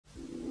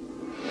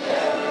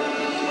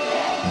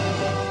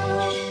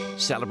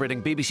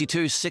Celebrating BBC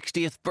Two's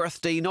 60th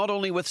birthday, not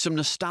only with some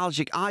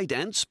nostalgic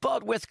idents,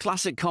 but with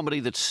classic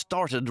comedy that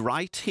started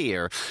right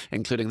here,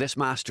 including this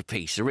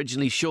masterpiece,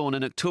 originally shown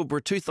in October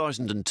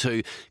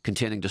 2002,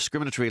 containing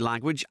discriminatory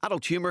language,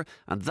 adult humour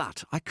and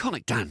that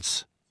iconic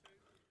dance.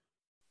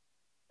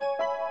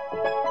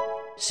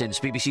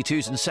 Since BBC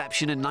Two's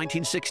inception in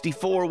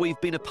 1964,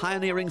 we've been a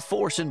pioneering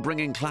force in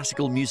bringing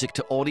classical music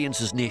to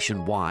audiences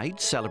nationwide,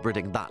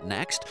 celebrating that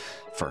next.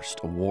 First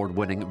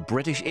award-winning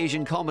British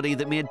Asian comedy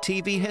that made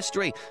TV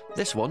history.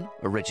 This one,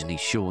 originally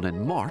shown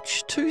in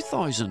March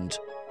 2000.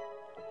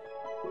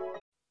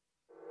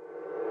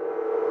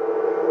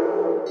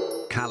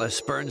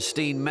 Callis,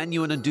 Bernstein,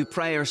 Menuhin and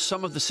Dupre are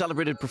some of the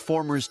celebrated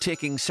performers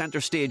taking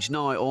centre stage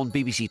now on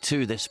BBC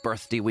Two this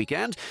birthday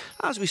weekend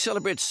as we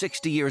celebrate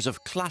 60 years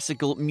of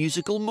classical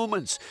musical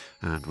moments.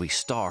 And we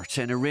start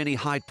in a rainy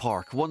Hyde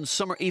Park one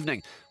summer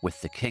evening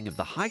with the King of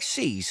the High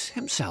Seas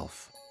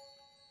himself.